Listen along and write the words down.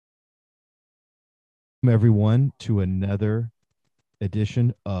Everyone to another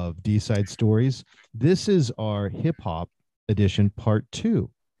edition of D-Side Stories. This is our hip hop edition, part two.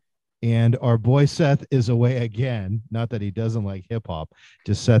 And our boy Seth is away again. Not that he doesn't like hip hop,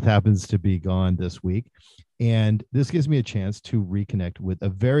 just Seth happens to be gone this week. And this gives me a chance to reconnect with a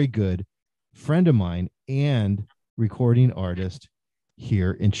very good friend of mine and recording artist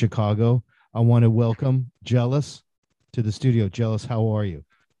here in Chicago. I want to welcome Jellis to the studio. Jellis, how are you?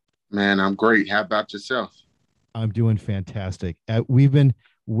 Man, I'm great. How about yourself? I'm doing fantastic. We've been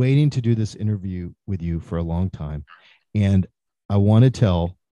waiting to do this interview with you for a long time, and I want to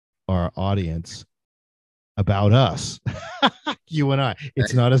tell our audience about us, you and I.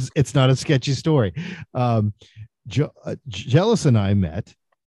 It's not a sketchy story. Um, Jealous and I met,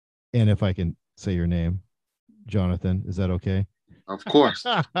 and if I can say your name, Jonathan, is that okay? Of course.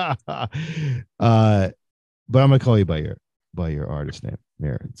 But I'm gonna call you by your artist name.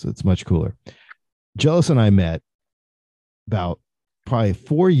 Here, it's much cooler. Jealous and I met about probably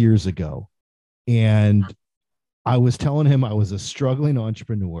 4 years ago. And I was telling him I was a struggling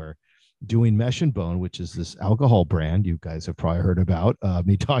entrepreneur doing Mesh and Bone, which is this alcohol brand you guys have probably heard about,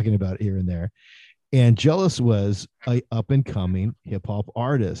 me talking about here and there. And Jealous was a up and coming hip hop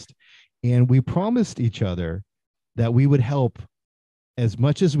artist. And we promised each other that we would help as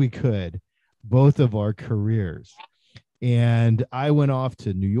much as we could both of our careers. And I went off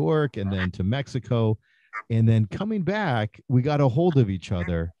to New York and then to Mexico. And then coming back, we got a hold of each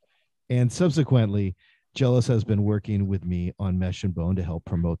other. And subsequently, Jealous has been working with me on Mesh and Bone to help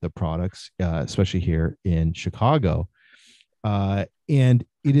promote the products, especially here in Chicago. And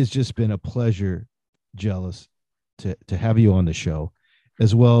it has just been a pleasure, Jealous, to have you on the show,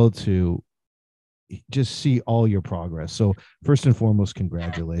 as well to just see all your progress. So first and foremost,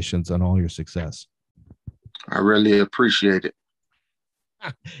 congratulations on all your success. I really appreciate it.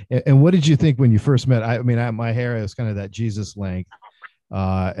 And what did you think when you first met? I mean, my hair is kind of that Jesus length.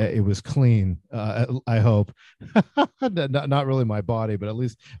 It was clean. I hope not really my body, but at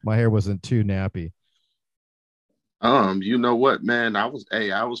least my hair wasn't too nappy. You know what, man? I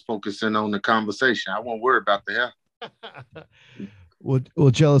was focusing on the conversation. I won't worry about the hair. Well,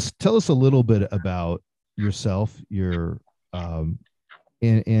 Jealous, tell us a little bit about yourself, your and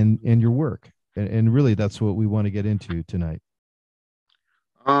your work, and really that's what we want to get into tonight.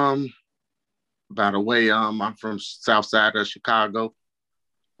 Um, by the way, I'm from South Side of Chicago.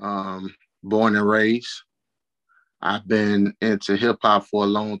 Born and raised. I've been into hip hop for a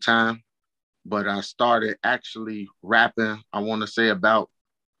long time, but I started actually rapping, I want to say about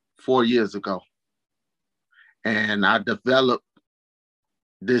 4 years ago. And I developed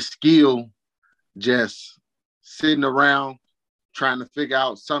this skill just sitting around trying to figure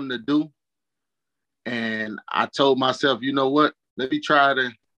out something to do. And I told myself, you know what? Let me try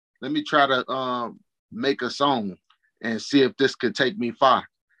to make a song and see if this could take me far.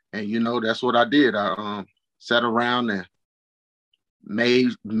 And that's what I did. I sat around and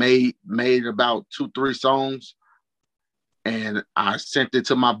made about 2, 3 songs, and I sent it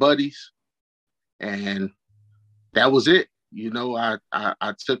to my buddies, and that was it.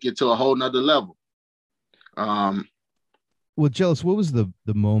 I took it to a whole nother level. Um, Well, Jealous, what was the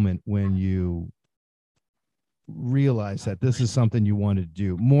moment when you realized that this is something you wanted to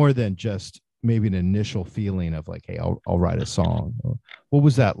do more than just maybe an initial feeling of like, hey, I'll write a song? What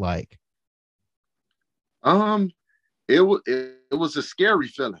was that like? um, it was a scary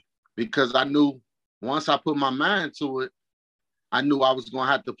feeling because I knew once I put my mind to it, I knew I was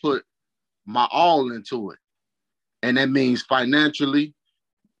gonna have to put my all into it, and that means financially,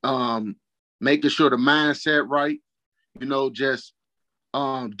 um, making sure the mindset right, just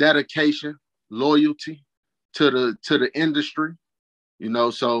dedication, loyalty to the industry,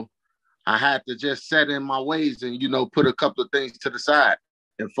 So I had to just set in my ways and put a couple of things to the side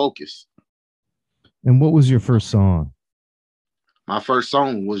and focus. And what was your first song? My first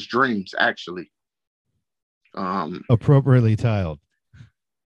song was Dreams, actually. Appropriately titled.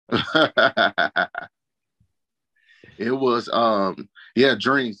 It was yeah,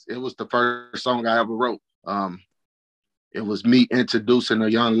 Dreams. It was the first song I ever wrote. It was me introducing a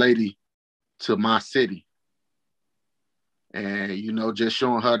young lady to my city, and just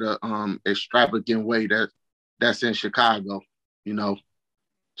showing her the extravagant way that's in Chicago. You know,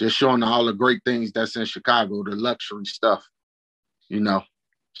 just showing her all the great things that's in Chicago, the luxury stuff. You know,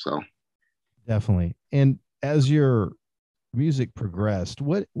 so Definitely. And as your music progressed,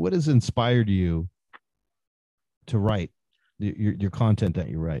 what has inspired you to write your content that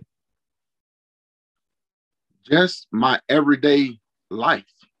you write? just my everyday life.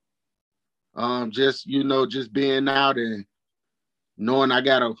 Just just being out and knowing I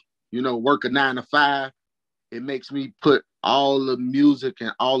gotta work a 9 to 5. It makes me put all the music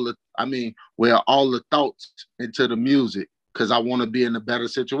and all the thoughts into the music because I want to be in a better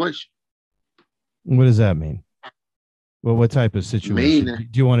situation. What does that mean? Well, what type of situation Meaning,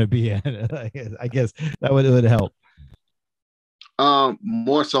 do you want to be in? I guess that would help.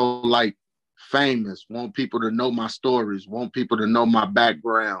 more so like famous, want people to know my stories, want people to know my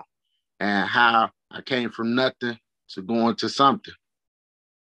background and how I came from nothing to going to something.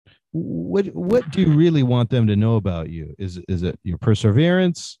 What do you really want them to know about you? Is it your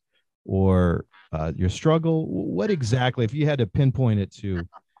perseverance or your struggle? What exactly, if you had to pinpoint it to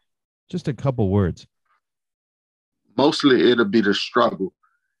just a couple words? Mostly it'll be the struggle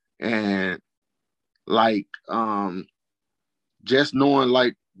and like just knowing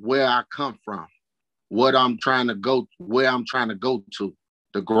like where I come from, what I'm trying to go, where I'm trying to go to,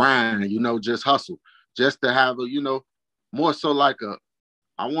 the grind, just hustle, just to have more so like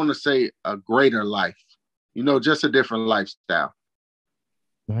I want to say a greater life, just a different lifestyle.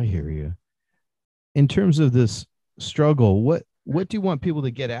 I hear you. In terms of this struggle, what do you want people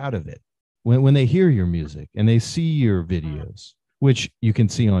to get out of it when they hear your music and they see your videos, which you can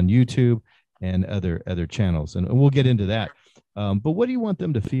see on YouTube and other channels, and we'll get into that. But what do you want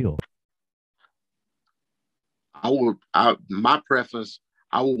them to feel? My preference,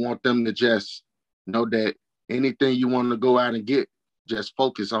 I would want them to just know that anything you want to go out and get, just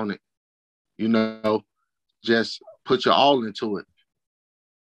focus on it. Just put your all into it.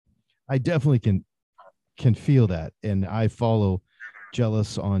 I definitely can feel that, and I follow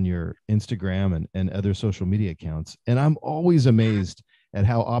Jellis on your Instagram and other social media accounts, and I'm always amazed at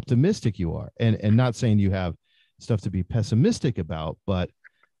how optimistic you are. And not saying you have stuff to be pessimistic about, but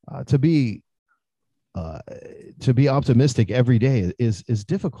to be optimistic every day is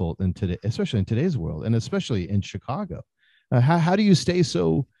difficult in today, especially in today's world, and especially in Chicago. How do you stay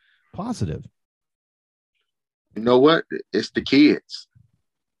so positive? You know what? It's the kids.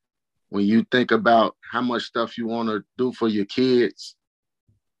 When you think about how much stuff you want to do for your kids,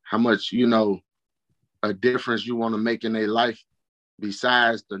 how much, a difference you want to make in their life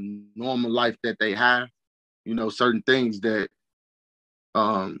besides the normal life that they have, certain things that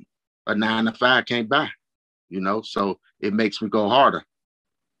a 9 to 5 can't buy, so it makes me go harder,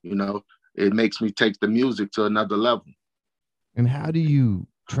 it makes me take the music to another level. And how do you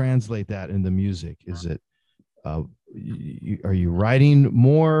translate that in the music? Is it, are you writing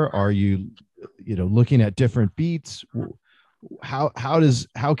more? Are you, looking at different beats? How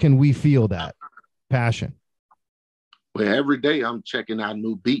can we feel that passion? Well, every day I'm checking out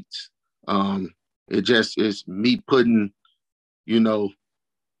new beats. It just is me putting,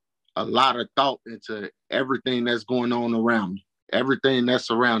 a lot of thought into everything that's going on around me, everything that's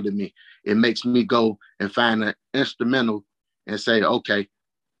surrounding me. It makes me go and find an instrumental and say, okay,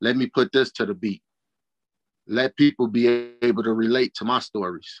 let me put this to the beat. Let people be able to relate to my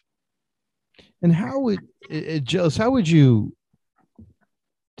stories. And how would you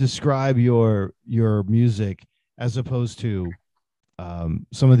describe your music as opposed to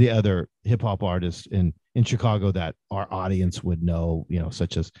some of the other hip hop artists in Chicago that our audience would know,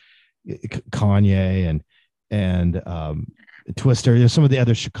 such as Kanye and Twister? There's some of the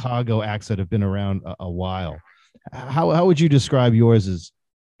other Chicago acts that have been around a while. How would you describe yours as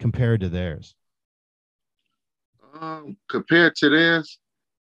compared to theirs? Compared to theirs,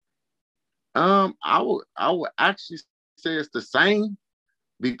 I would actually say it's the same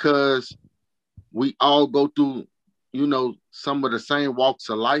because we all go through, some of the same walks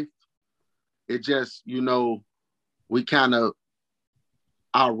of life. It just, we kind of,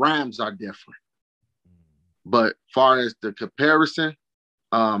 our rhymes are different. But far as the comparison,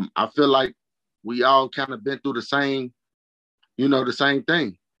 I feel like we all kind of been through the same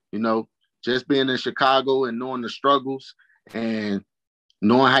thing, just being in Chicago and knowing the struggles and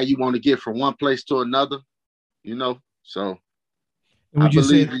knowing how you want to get from one place to another, so would I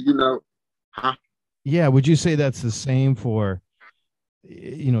believe, huh? Yeah, would you say that's the same for,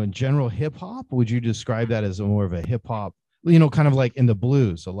 in general hip hop? Would you describe that as more of a hip hop, kind of like in the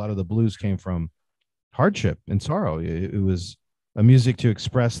blues? A lot of the blues came from hardship and sorrow. It was a music to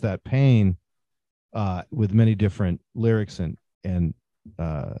express that pain with many different lyrics and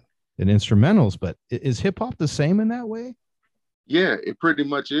instrumentals. But is hip hop the same in that way? Yeah, it pretty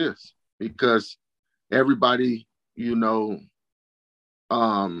much is because everybody,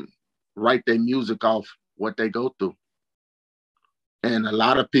 write their music off what they go through. And a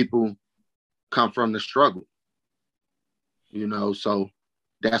lot of people come from the struggle, so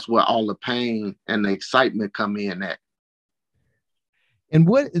that's where all the pain and the excitement come in at. And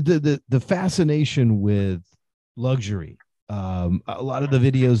what the fascination with luxury, A lot of the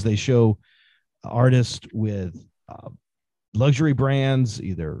videos they show artists with luxury brands,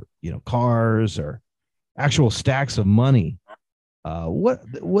 either cars or actual stacks of money.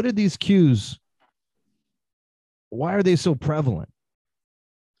 What are these cues? Why are they so prevalent?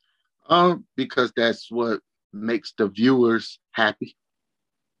 Because that's what makes the viewers happy.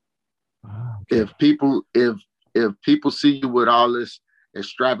 Okay. If people see you with all this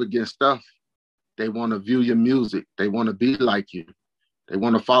extravagant stuff, they want to view your music. They want to be like you. They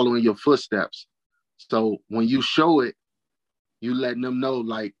want to follow in your footsteps. So when you show it, you letting them know,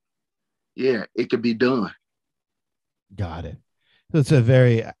 like, yeah, it could be done. Got it. It's a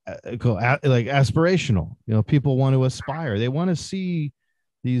very cool, like aspirational. People want to aspire. They want to see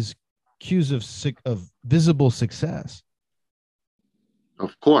these cues of visible success.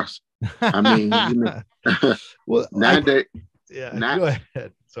 Of course. I mean, well, nowadays, yeah. Go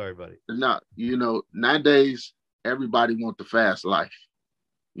ahead. Sorry, buddy. No, nowadays everybody wants the fast life.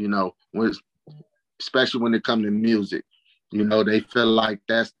 Especially when it comes to music, they feel like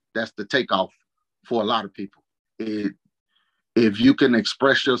that's the takeoff for a lot of people. If you can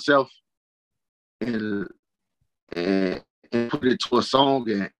express yourself and put it to a song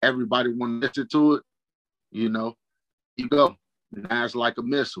and everybody want to listen to it, you go. Now it's like a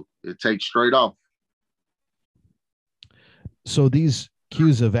missile. It takes straight off. So these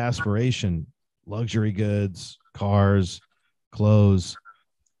cues of aspiration, luxury goods, cars, clothes,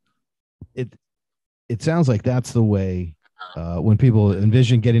 it sounds like that's the way when people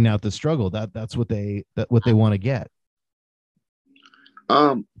envision getting out the struggle, that's what they want to get.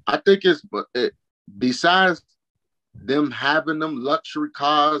 I think besides them having them luxury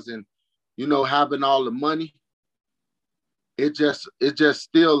cars and having all the money, it's just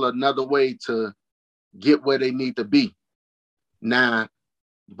still another way to get where they need to be. Now,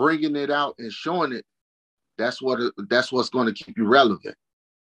 bringing it out and showing it, that's what's going to keep you relevant.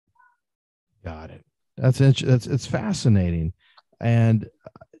 Got it. It's fascinating, and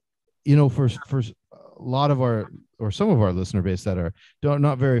for a lot of our or some of our listener base that are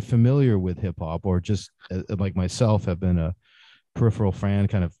not very familiar with hip hop, or just like myself have been a peripheral fan,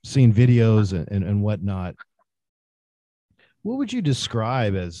 kind of seen videos and whatnot. What would you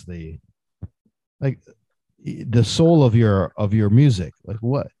describe as the soul of your music? Like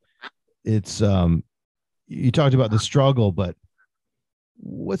what? It's you talked about the struggle, but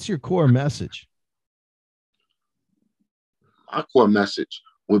what's your core message? My core message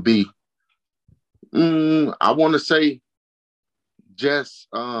would be, I want to say, just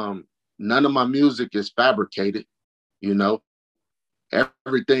none of my music is fabricated.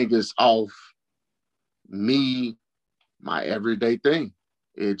 Everything is off me, my everyday thing.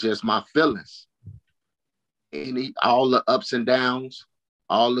 It's just my feelings. All the ups and downs,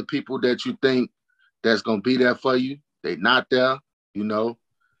 all the people that you think that's gonna be there for you, they not there. No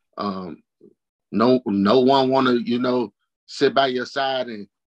one want to sit by your side and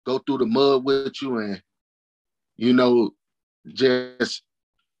go through the mud with you and just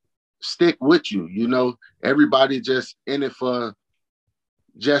stick with you. Everybody just in it for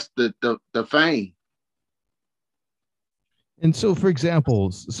just the fame. And so, for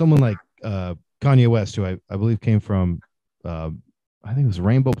example, someone like Kanye West, who I believe came from, I think it was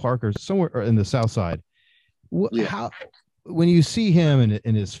Rainbow Park or somewhere in the South Side. Yeah. How, when you see him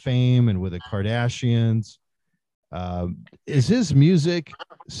in his fame and with the Kardashians, is his music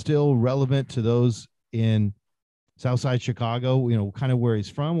still relevant to those in Southside Chicago? Kind of where he's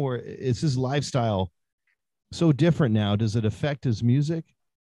from, or is his lifestyle so different now? Does it affect his music?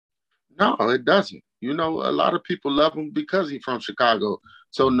 No, it doesn't. A lot of people love him because he's from Chicago.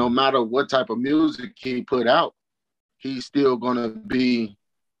 So no matter what type of music he put out, he's still gonna be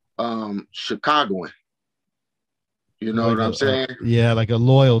Chicagoan. You know like what I'm saying? Yeah, like a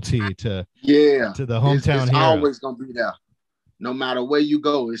loyalty to the hometown it's hero. Always gonna be there. No matter where you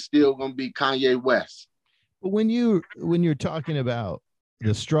go, it's still gonna be Kanye West. But when you're talking about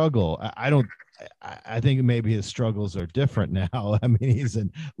the struggle, I think maybe his struggles are different now. I mean, he's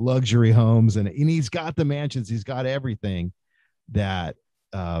in luxury homes and he's got the mansions, he's got everything that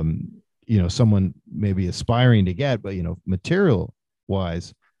someone may be aspiring to get, but material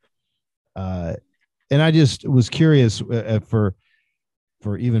wise. And I just was curious for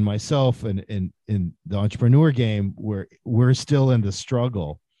even myself and in the entrepreneur game, where we're still in the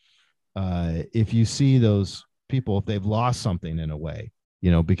struggle. If you see those people, if they've lost something in a way,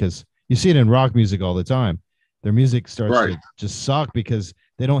 because you see it in rock music all the time, their music starts to just suck because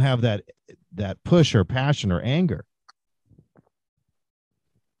they don't have that push or passion or anger.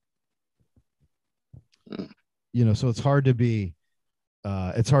 So it's hard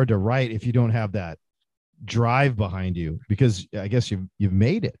to write if you don't have that drive behind you because I guess you've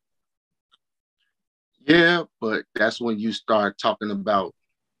made it. Yeah, but that's when you start talking about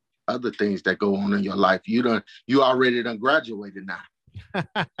other things that go on in your life. You already done graduated now.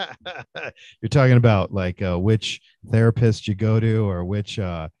 You're talking about like which therapist you go to or which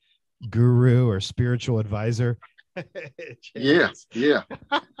guru or spiritual advisor. Yeah, yeah.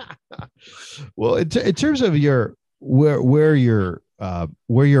 Well, in terms of your where you're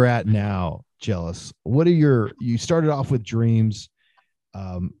at now, Jellis, what are you started off with dreams.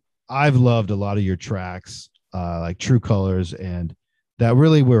 um I've loved a lot of your tracks, like True Colors, and that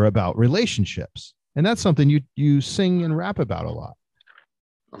really were about relationships, and that's something you sing and rap about a lot.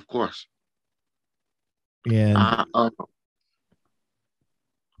 Of course. And I,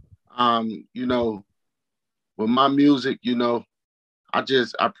 you know, with my music,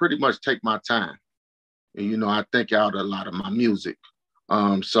 I pretty much take my time, and I think out a lot of my music.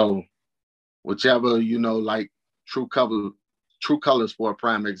 So whichever, like True Cover, True Colors for a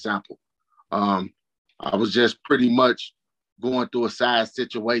prime example. Um, I was just pretty much going through a side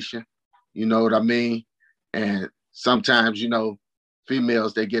situation, you know what I mean? And sometimes,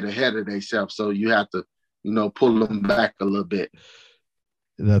 females they get ahead of themselves, so you have to, pull them back a little bit.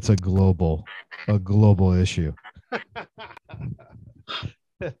 that's a global issue.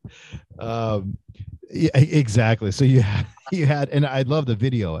 um yeah, exactly. So you had, and I love the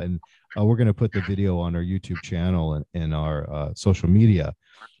video, and we're going to put the video on our YouTube channel and in our social media,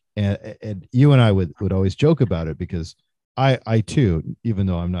 and you and I would always joke about it because I too, even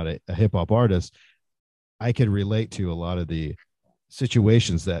though I'm not a hip hop artist, I could relate to a lot of the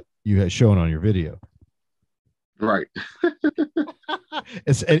situations that you had shown on your video. Right.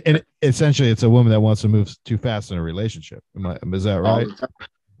 And essentially it's a woman that wants to move too fast in a relationship. Is that All right? the time.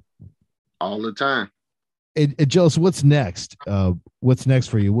 All the time. And Jealous, what's next? What's next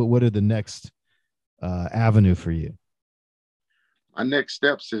for you? What are the next avenue for you? My next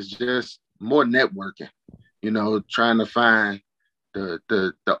steps is just more networking, trying to find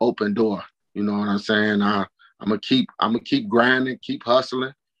the open door. You know what I'm saying? I'm gonna keep grinding, keep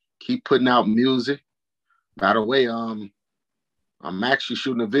hustling, keep putting out music. By the way, I'm actually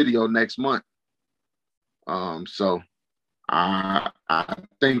shooting a video next month. So I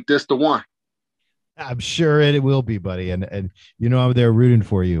think this the one. I'm sure it will be, buddy. And I'm there rooting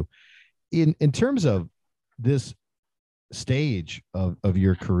for you. In terms of this stage of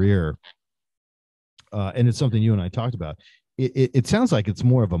your career, and it's something you and I talked about. It sounds like it's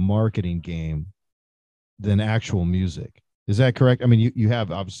more of a marketing game than actual music. Is that correct? I mean, you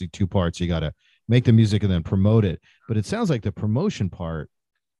have obviously two parts. You got to make the music and then promote it, but it sounds like the promotion part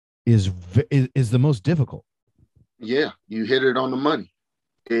is the most difficult. Yeah, you hit it on the money.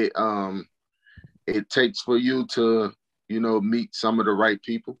 It takes for you to, meet some of the right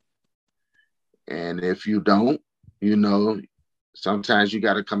people. And if you don't, you know, sometimes you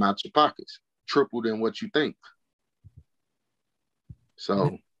got to come out your pockets, triple than what you think.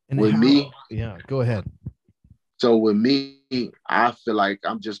 So And with how? me, Yeah, go ahead. so with me, I feel like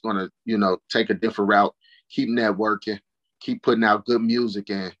I'm just gonna, take a different route, keep networking, keep putting out good music,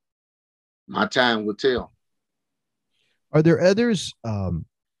 and my time will tell. Are there others,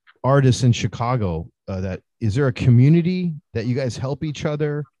 artists in Chicago, that is there a community that you guys help each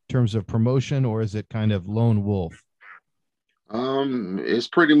other in terms of promotion, or is it kind of lone wolf? It's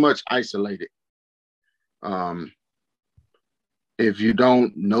pretty much isolated. Um, if you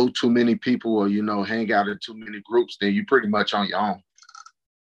don't know too many people or hang out in too many groups, then you pretty much on your own.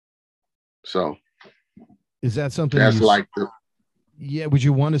 So Is that something that's like the yeah, would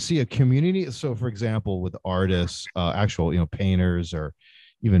you want to see a community? So for example, with artists, actual, painters or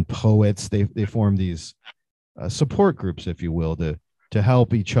even poets, they form these support groups, if you will, to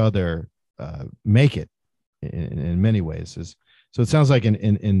help each other make it in many ways. So it sounds like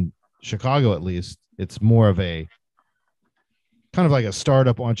in Chicago, at least, it's more of a kind of like a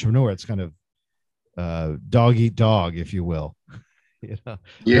startup entrepreneur. It's kind of dog eat dog, if you will. yeah,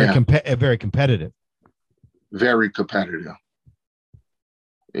 Very competitive. very competitive.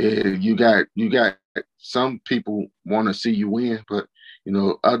 You got some people want to see you win, but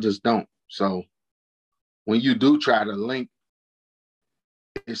others don't. So when you do try to link,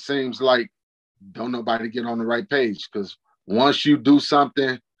 it seems like don't nobody get on the right page because once you do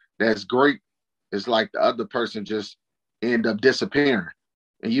something that's great, it's like the other person just end up disappearing,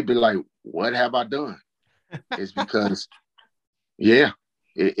 and you be like, "What have I done?" It's because yeah,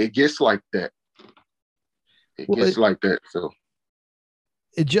 it gets like that. It Well, gets like that. So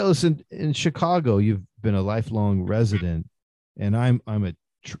Jealous, in Chicago, you've been a lifelong resident, and I'm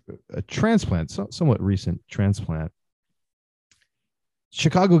a transplant, somewhat recent transplant.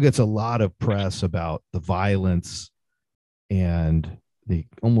 Chicago gets a lot of press about the violence and the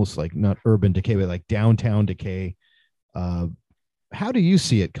almost like not urban decay, but like downtown decay. Uh, how do you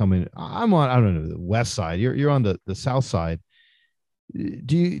see it coming? I'm on, I don't know, the west side. You're on the south side.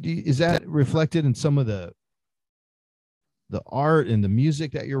 Is that reflected in some of the art and the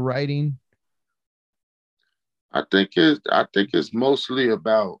music that you're writing? I think it's mostly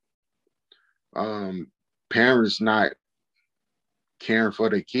about um parents not caring for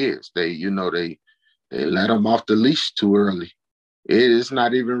their kids. They let them off the leash too early. It is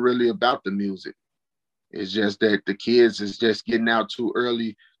not even really about the music. It's just that the kids is just getting out too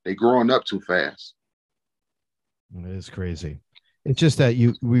early. They growing up too fast. It is crazy. It's just that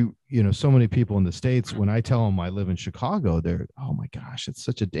so many people in the States, when I tell them I live in Chicago, they're, oh my gosh, it's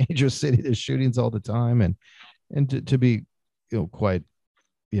such a dangerous city. There's shootings all the time. And to be, quite,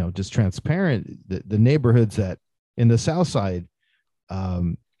 just transparent, the neighborhoods that in the South Side,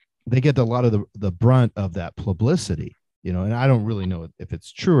 um, they get a lot of the brunt of that publicity, and I don't really know if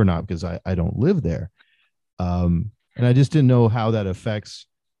it's true or not because I don't live there. And I just didn't know how that affects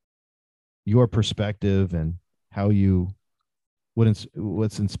your perspective and how you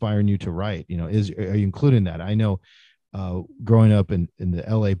what's inspiring you to write. Are you including that? I know growing up in the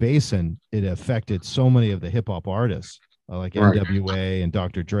LA basin, it affected so many of the hip hop artists like Right. NWA and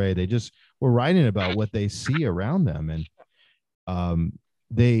Dr. Dre. They just were writing about what they see around them, and um,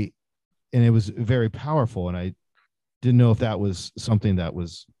 they and it was very powerful. And I didn't know if that was something that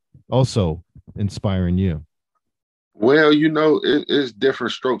was also inspiring you. Well, it's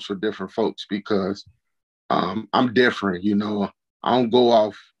different strokes for different folks because I'm different. I don't go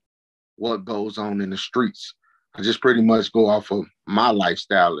off what goes on in the streets. I just pretty much go off of my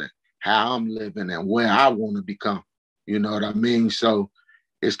lifestyle and how I'm living and where I want to become. You know what I mean? So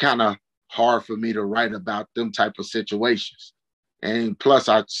it's kind of hard for me to write about them type of situations. And plus,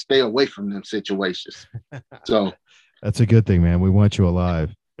 I stay away from them situations. So That's a good thing, man. We want you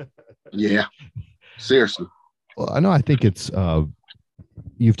alive. yeah, seriously. Well, I know. I think it's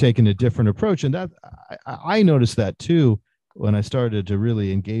you've taken a different approach, and that I noticed that too when I started to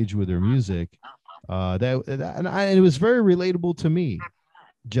really engage with her music. And it was very relatable to me.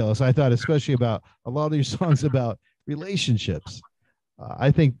 Jealous. I thought, especially about a lot of your songs about relationships.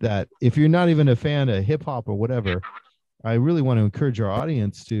 I think that if you're not even a fan of hip hop or whatever, I really want to encourage our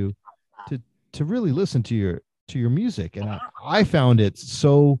audience to to really listen to your music. And I found it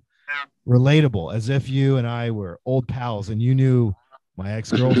so relatable, as if you and I were old pals and you knew my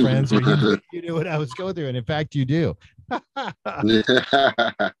ex-girlfriends, or you knew what I was going through. And in fact, you do.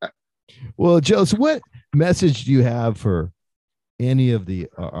 Well, Joseph, what message do you have for any of the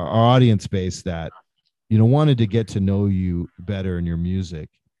our audience base that wanted to get to know you better in your music?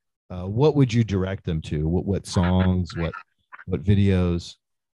 What would you direct them to? What songs? What videos?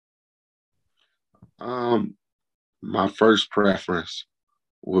 um, my first preference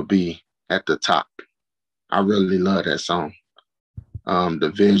would be At the Top. I really love that song.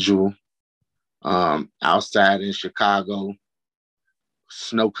 The visual, outside in Chicago,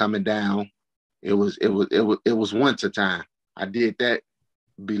 snow coming down. It was winter time. I did that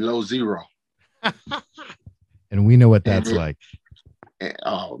below zero. And we know what And, that's like.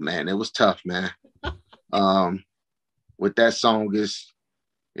 oh man, it was tough, man. Um, with that song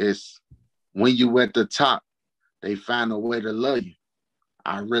is when you at the top, they find a way to love you.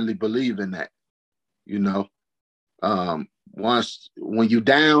 I really believe in that. You know, once when you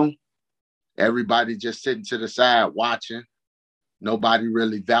down, everybody just sitting to the side watching. Nobody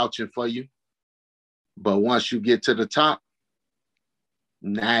really vouching for you. But once you get to the top,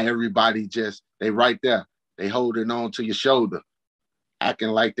 now everybody they right there. They holding on to your shoulder, acting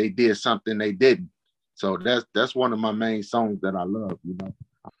like they did something they didn't. So that's one of my main songs that I love.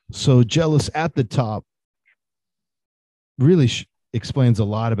 So Jealous at the Top really explains a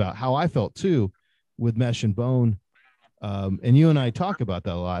lot about how I felt too with Mesh and Bone. And you and I talk about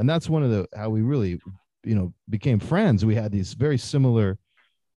that a lot. And that's one of the how we really, became friends. We had these very similar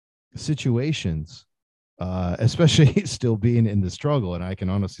situations, especially still being in the struggle. And I can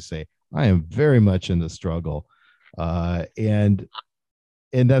honestly say I am very much in the struggle. And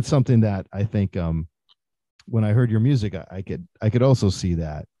that's something that I think when I heard your music, I could also see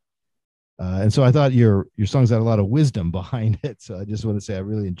that. And so I thought your songs had a lot of wisdom behind it. So I just want to say I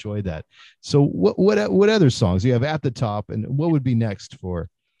really enjoyed that. So what other songs you have at the top, and what would be next for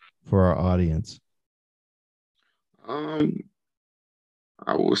our audience? Um,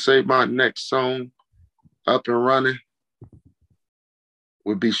 I will say my next song, Up and Running,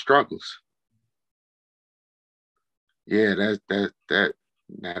 would be Struggles. Yeah, that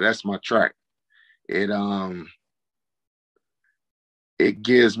now that's my track. It it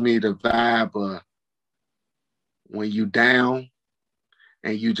gives me the vibe of when you down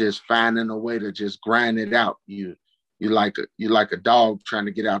and you just finding a way to just grind it out. You like a dog trying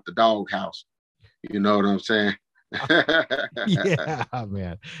to get out the doghouse. You know what I'm saying? Yeah,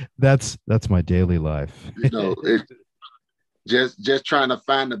 man. That's my daily life. It just trying to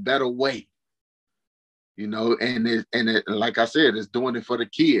find a better way. And like I said, it's doing it for the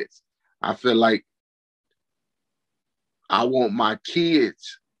kids. I feel like I want my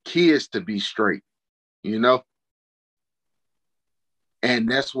kids to be straight, you know?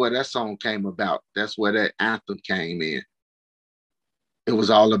 And that's where that song came about. That's where that anthem came in. It was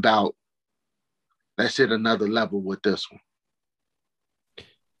all about, let's hit another level with this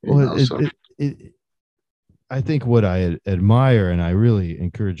one. I think what I admire, and I really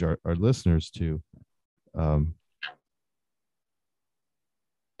encourage our listeners to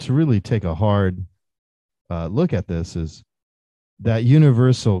really take a hard look at this, is that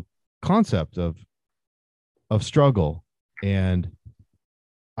universal concept of struggle. And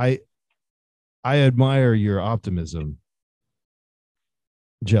I admire your optimism,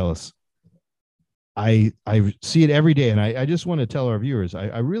 Jellis. I see it every day, and I just want to tell our viewers,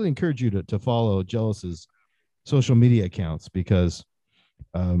 I really encourage you to follow Jellis's social media accounts, because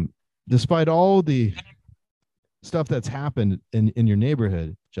despite all the stuff that's happened in your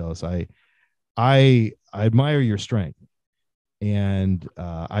neighborhood, Jellis, I admire your strength. And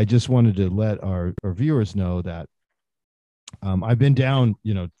I just wanted to let our viewers know that I've been down,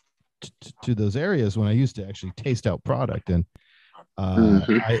 to those areas when I used to actually taste out product. And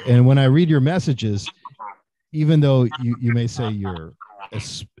and when I read your messages, even though you may say you're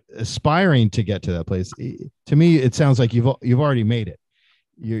aspiring to get to that place, to me it sounds like you've already made it.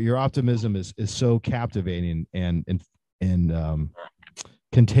 Your optimism is so captivating and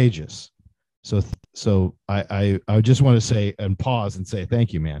contagious. So I just want to say and pause and say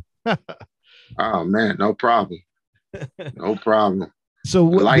thank you, man. Oh man, no problem. No problem. So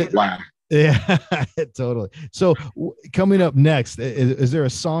likewise. Yeah, totally. So coming up next, is there a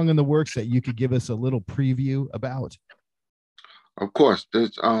song in the works that you could give us a little preview about? Of course,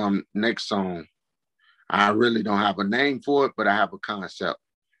 this next song, I really don't have a name for it, but I have a concept.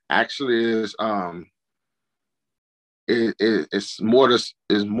 Actually, it's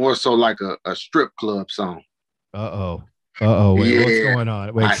more so like a strip club song. Wait, yeah. What's going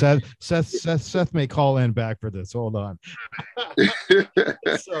on? Wait, Seth may call in back for this. Hold on.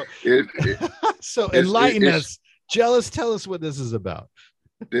 So enlighten us. Jellis, tell us what this is about.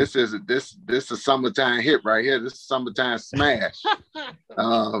 This is a summertime hit right here. This is summertime smash.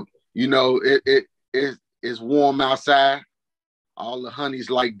 It's warm outside. All the honeys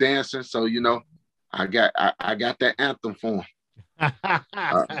like dancing, so I got that anthem for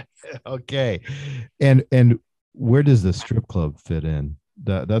them. Okay, and where does the strip club fit in?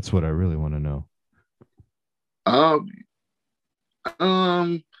 That's what I really want to know.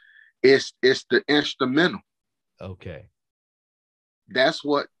 It's the instrumental. Okay. That's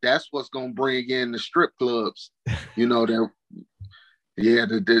what's gonna bring in the strip clubs. The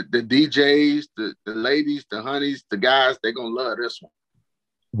DJs, the ladies, the honeys, the guys, they're gonna love this one.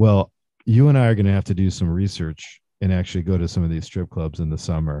 Well, you and I are gonna have to do some research and actually go to some of these strip clubs in the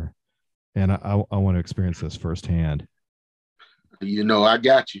summer. And I want to experience this firsthand. I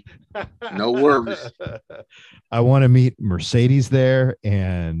got you. No worries. I want to meet Mercedes there,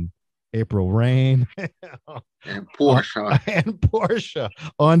 and April Rain and Portia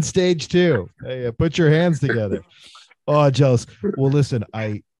on stage too. Hey, put your hands together. Oh, Jellis. Well, listen,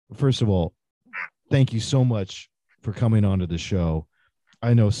 first of all, thank you so much for coming onto the show.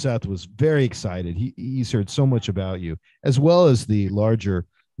 I know Seth was very excited. He's heard so much about you, as well as the larger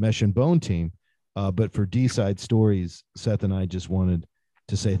Mesh and Bone team. But for D-Side Stories, Seth and I just wanted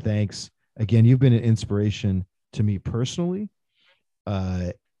to say thanks. Again, you've been an inspiration to me personally.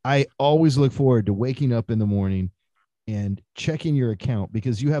 I always look forward to waking up in the morning and checking your account,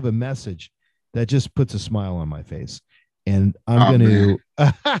 because you have a message that just puts a smile on my face. And I'm going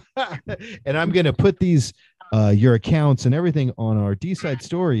to put these your accounts and everything on our D-Side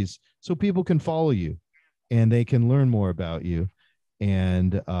Stories so people can follow you and they can learn more about you.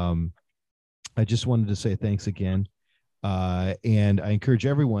 And I just wanted to say thanks again. And I encourage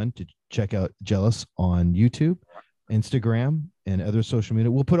everyone to check out Jellis on YouTube, Instagram, and other social media.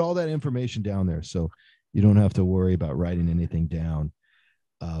 We'll put all that information down there, so you don't have to worry about writing anything down.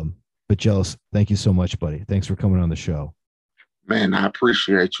 But Jellis, thank you so much, buddy. Thanks for coming on the show. Man, I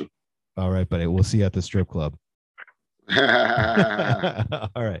appreciate you. All right, buddy. We'll see you at the strip club. All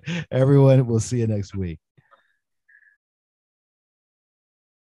right, everyone. We'll see you next week.